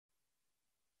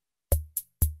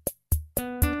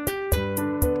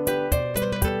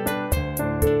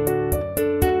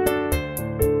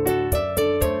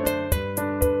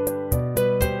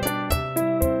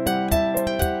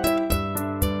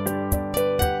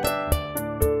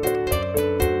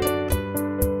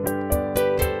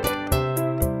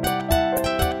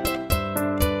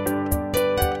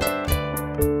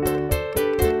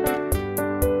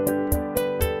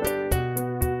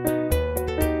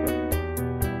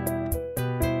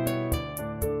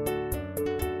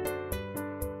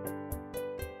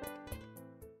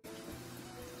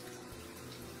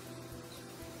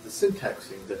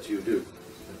syntaxing that you do.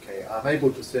 Okay, I'm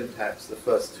able to syntax the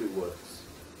first two words.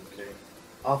 Okay,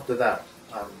 after that,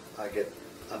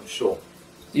 I'm sure.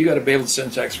 You got to be able to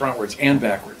syntax frontwards and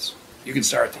backwards. You can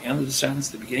start at the end of the sentence,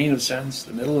 the beginning of the sentence,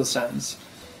 the middle of the sentence.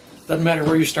 Doesn't matter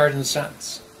where you start in the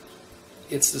sentence.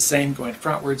 It's the same going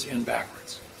frontwards and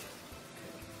backwards.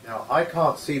 Now, I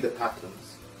can't see the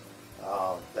patterns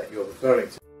that you're referring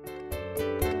to.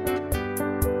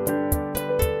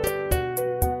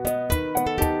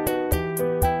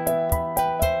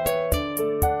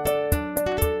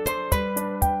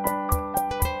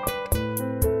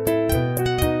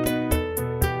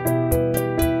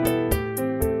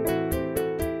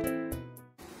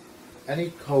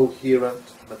 Any coherent,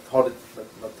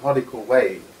 methodical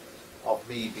way of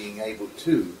me being able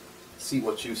to see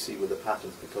what you see with the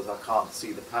patterns, because I can't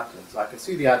see the patterns. I can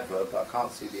see the adverb, but I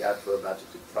can't see the adverb,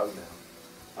 adjective, pronoun.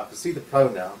 I can see the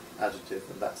pronoun, adjective,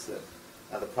 and that's it,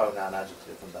 and the pronoun,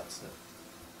 adjective, and that's it.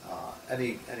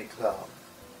 Any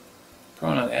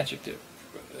pronoun, adjective.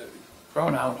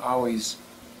 Pronoun always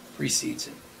precedes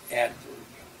an adverb.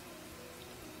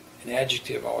 An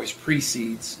adjective always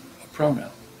precedes a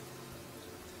pronoun.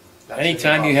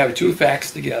 Anytime you have two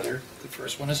facts together, the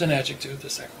first one is an adjective, the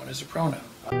second one is a pronoun.